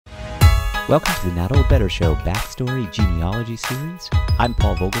Welcome to the Not Old Better Show Backstory Genealogy Series. I'm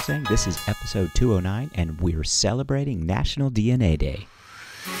Paul Vogelsang. This is episode 209, and we're celebrating National DNA Day.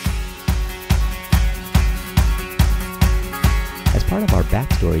 As part of our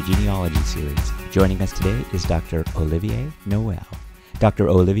Backstory Genealogy Series, joining us today is Dr. Olivier Noel. Dr.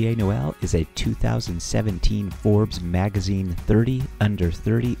 Olivier Noel is a 2017 Forbes Magazine 30 Under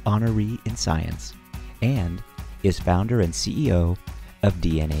 30 Honoree in Science and is founder and CEO of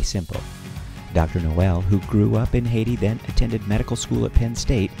DNA Simple. Dr. Noel, who grew up in Haiti, then attended medical school at Penn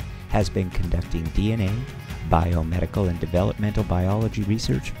State, has been conducting DNA, biomedical, and developmental biology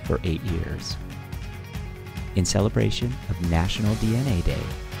research for 8 years. In celebration of National DNA Day,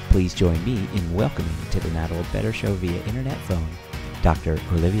 please join me in welcoming to the Not Old Better Show via internet phone, Dr.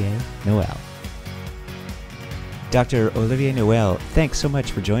 Olivier Noel. Dr. Olivier Noel, thanks so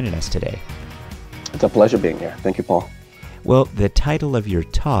much for joining us today. It's a pleasure being here. Thank you, Paul. Well, the title of your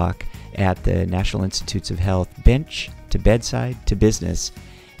talk at the National Institutes of Health, Bench to Bedside to Business,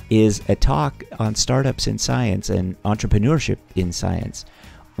 is a talk on startups in science and entrepreneurship in science.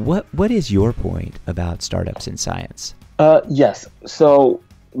 What is your point about startups in science? Yes. So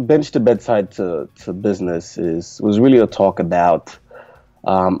Bench to Bedside to Business was really a talk about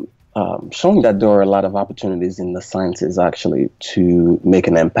showing that there are a lot of opportunities in the sciences actually to make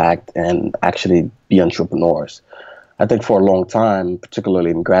an impact and actually be entrepreneurs. I think for a long time, particularly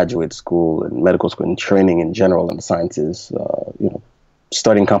in graduate school and medical school and training in general in the sciences,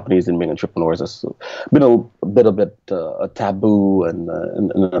 starting companies and being entrepreneurs has been a bit a taboo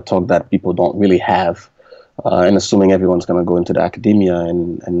and a talk that people don't really have. And assuming everyone's going to go into the academia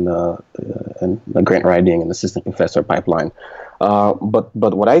and the grant writing and assistant professor pipeline. But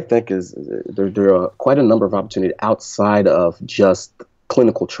what I think is there are quite a number of opportunities outside of just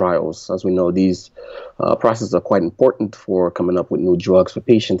clinical trials. As we know, these processes are quite important for coming up with new drugs for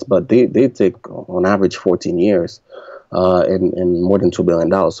patients, but they take on average 14 years and more than $2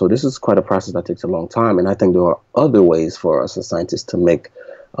 billion. So this is quite a process that takes a long time. And I think there are other ways for us as scientists to make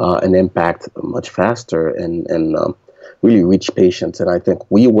an impact much faster and really reach patients. And I think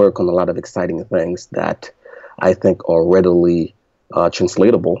we work on a lot of exciting things that I think are readily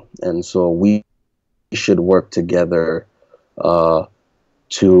translatable. And so we should work together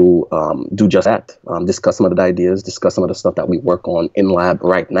to do just that, discuss some of the ideas, discuss some of the stuff that we work on in lab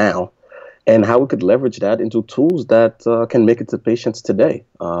right now, and how we could leverage that into tools that can make it to patients today,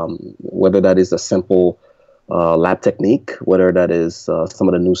 whether that is a simple lab technique, whether that is some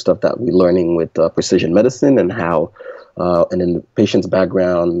of the new stuff that we're learning with precision medicine and how and then the patient's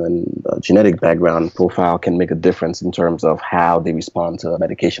background and genetic background profile can make a difference in terms of how they respond to a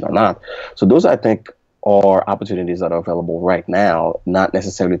medication or not. So those, I think, are opportunities that are available right now, not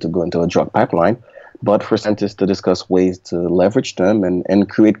necessarily to go into a drug pipeline, but for scientists to discuss ways to leverage them and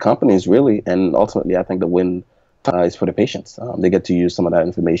create companies, really. And ultimately, I think the win is for the patients. They get to use some of that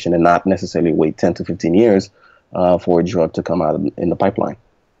information and not necessarily wait 10 to 15 years for a drug to come out in the pipeline.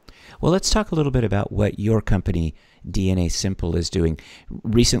 Well, let's talk a little bit about what your company, DNA Simple, is doing.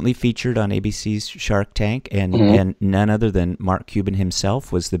 Recently featured on ABC's Shark Tank, and none other than Mark Cuban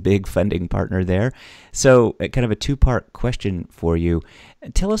himself was the big funding partner there. So kind of a two-part question for you.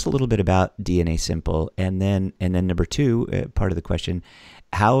 Tell us a little bit about DNA Simple, and then number two, part of the question,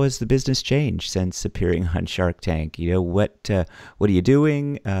 how has the business changed since appearing on Shark Tank? You know, what are you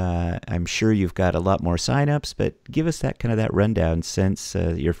doing? I'm sure you've got a lot more signups, but give us that rundown since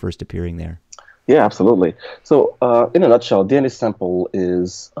your first appearing there. Yeah, absolutely. So in a nutshell, DNA Simple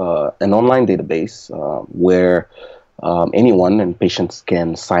is an online database where anyone and patients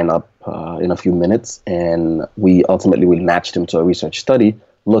can sign up in a few minutes, and we ultimately will match them to a research study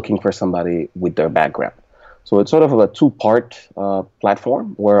looking for somebody with their background. So it's sort of a two-part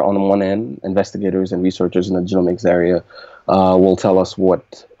platform where on the one end, investigators and researchers in the genomics area will tell us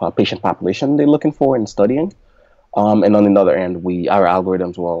what patient population they're looking for and studying. And on the other end, our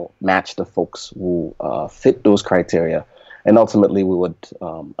algorithms will match the folks who fit those criteria. And ultimately, we would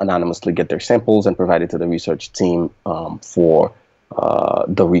anonymously get their samples and provide it to the research team for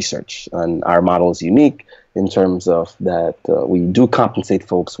the research. And our model is unique in terms of that we do compensate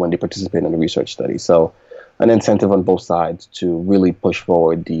folks when they participate in the research study. So an incentive on both sides to really push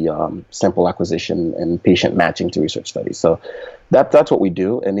forward the sample acquisition and patient matching to research studies. So that's what we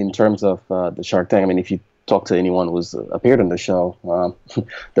do. And in terms of the Shark Tank, I mean, if you talk to anyone who's appeared on the show,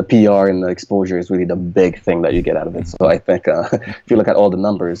 the PR and the exposure is really the big thing that you get out of it. So I think if you look at all the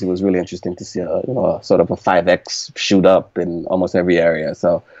numbers, it was really interesting to see a sort of a 5x shoot up in almost every area.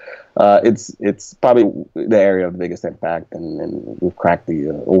 So it's probably the area of the biggest impact, and we've cracked the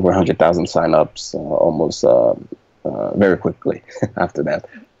over 100,000 signups almost very quickly after that.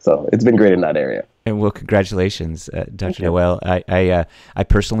 So it's been great in that area. And well, congratulations, Dr. Noel. I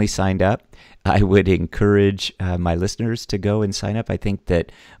personally signed up. I would encourage my listeners to go and sign up. I think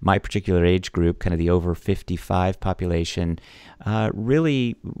that my particular age group, kind of the over 55 population,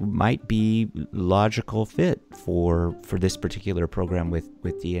 really might be logical fit for this particular program with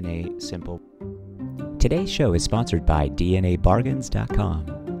DNA Simple. Today's show is sponsored by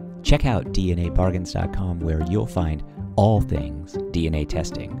DNAbargains.com. Check out DNAbargains.com, where you'll find all things DNA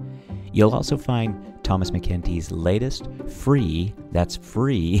testing. You'll also find Thomas McKentie's latest free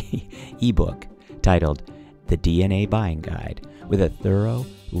ebook titled The DNA Buying Guide, with a thorough,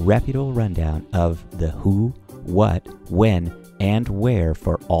 reputable rundown of the who, what, when, and where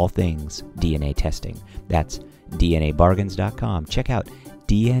for all things DNA testing. That's DNAbargains.com. Check out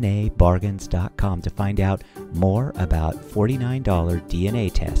DNAbargains.com to find out more about $49 DNA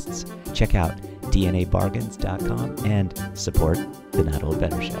tests. Check out DNAbargains.com and support the Not Old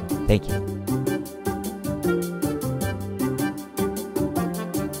Better Show. Thank you.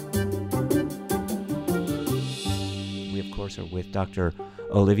 We, of course, are with Dr.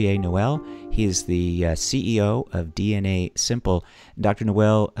 Olivier Noel. He is the CEO of DNA Simple. Dr.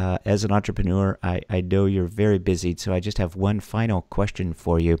 Noel, as an entrepreneur, I know you're very busy, so I just have one final question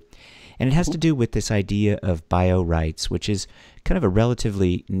for you. And it has to do with this idea of biorights, which is kind of a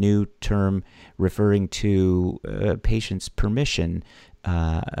relatively new term referring to patients' permission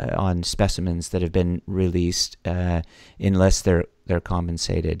on specimens that have been released unless they're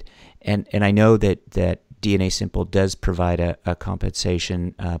compensated. And I know that DNA Simple does provide a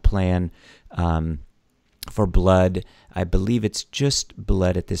compensation plan for blood. I believe it's just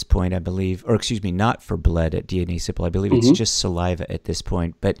blood at this point, or excuse me, not for blood at DNA Simple. I believe it's just saliva at this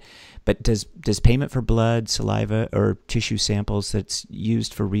point. But does payment for blood, saliva, or tissue samples that's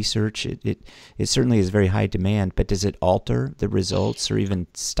used for research, it certainly is very high demand, but does it alter the results or even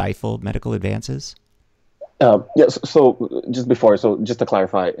stifle medical advances? Yes. So just to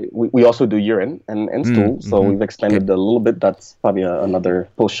clarify, we also do urine and stool. So we've expanded a little bit. That's probably another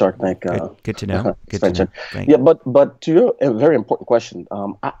post-Shark Tank. Good to know. Expansion. Yeah, but to your very important question,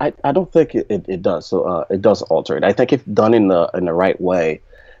 I don't think it does. So it does alter it. I think if done in the right way,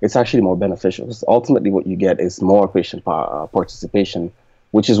 it's actually more beneficial. Because ultimately, what you get is more patient participation,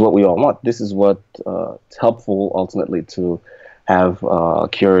 which is what we all want. This is what's helpful ultimately to have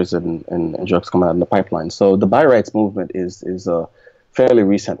cures and drugs come out in the pipeline. So the biorights movement is a fairly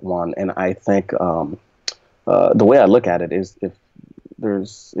recent one, and I think the way I look at it is, if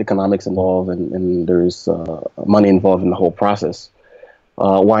there's economics involved and there's money involved in the whole process,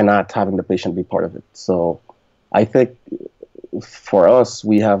 why not having the patient be part of it? So I think for us,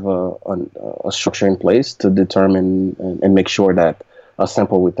 we have a structure in place to determine and make sure that a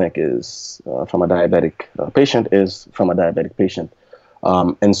sample we think is from a diabetic patient is from a diabetic patient.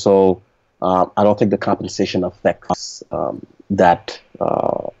 And so I don't think the compensation affects that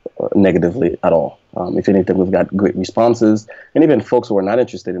negatively at all. If anything, we've got great responses. And even folks who are not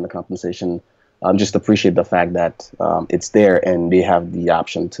interested in the compensation just appreciate the fact that it's there and they have the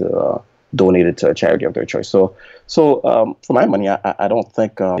option to donate it to a charity of their choice. So for my money, I don't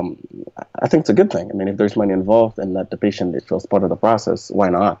think, I think it's a good thing. I mean, if there's money involved and that the patient feels part of the process, why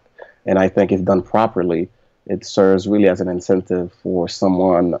not? And I think if done properly, it serves really as an incentive for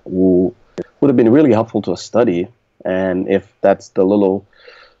someone who would have been really helpful to a study. And if that's the little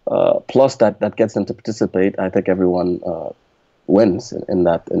plus that gets them to participate, I think everyone wins in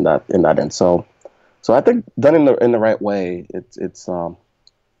that end. So I think done in the right way, it's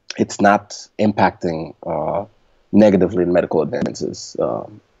not impacting negatively medical advances.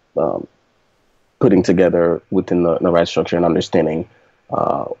 Putting together within the right structure and understanding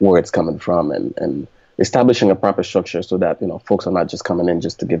where it's coming from, and establishing a proper structure so that folks are not just coming in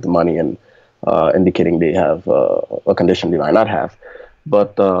just to give the money and indicating they have a condition they might not have.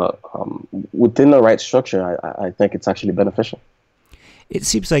 But within the right structure, I think it's actually beneficial. It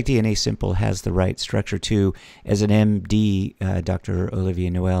seems like DNA Simple has the right structure too. As an MD, Dr. Olivier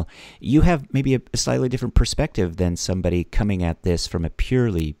Noel, you have maybe a slightly different perspective than somebody coming at this from a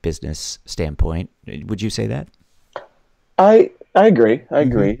purely business standpoint. Would you say that? I agree.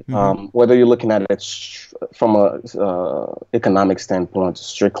 Mm-hmm. Whether you're looking at it from a economic standpoint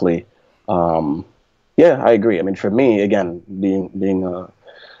strictly, yeah, I agree. I mean, for me, again, being a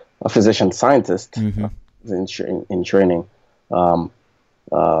physician scientist in training.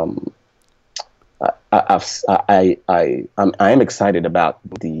 I am excited about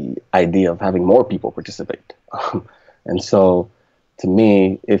the idea of having more people participate, and so to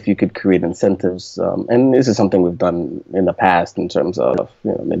me, if you could create incentives, and this is something we've done in the past in terms of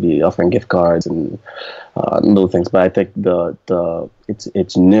maybe offering gift cards and little things, but I think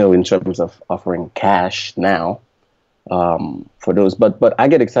it's new in terms of offering cash now for those. But I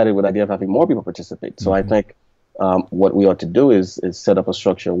get excited with the idea of having more people participate. So I think what we ought to do is set up a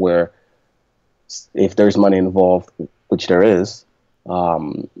structure where if there's money involved, which there is,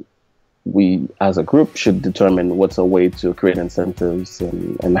 we as a group should determine what's a way to create incentives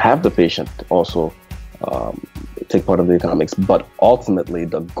and have the patient also take part of the economics. But ultimately,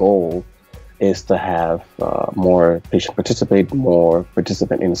 the goal is to have more patient participate, more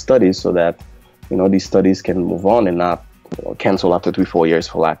participant in studies, so that these studies can move on and not cancel after 3-4 years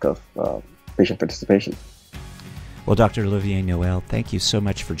for lack of patient participation. Well, Dr. Olivier Noel, thank you so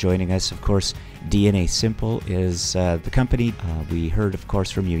much for joining us. Of course, DNA Simple is the company. We heard, of course,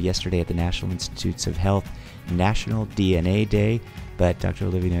 from you yesterday at the National Institutes of Health National DNA Day. But Dr.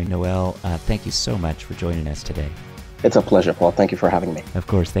 Olivier Noel, thank you so much for joining us today. It's a pleasure, Paul. Thank you for having me. Of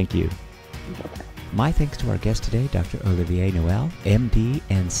course, thank you. My thanks to our guest today, Dr. Olivier Noel, MD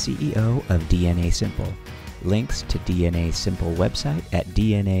and CEO of DNA Simple. Links to DNA Simple website at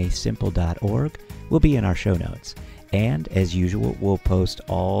dnasimple.org will be in our show notes. And as usual, we'll post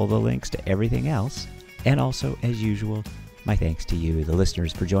all the links to everything else. And also, as usual, my thanks to you, the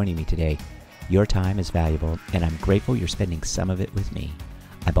listeners, for joining me today. Your time is valuable, and I'm grateful you're spending some of it with me.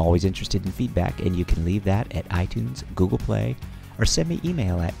 I'm always interested in feedback, and you can leave that at iTunes, Google Play, or send me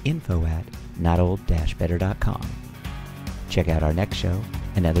email at info@notold-better.com. Check out our next show,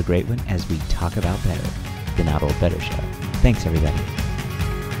 another great one as we talk about better, the Not Old Better Show. Thanks, everybody.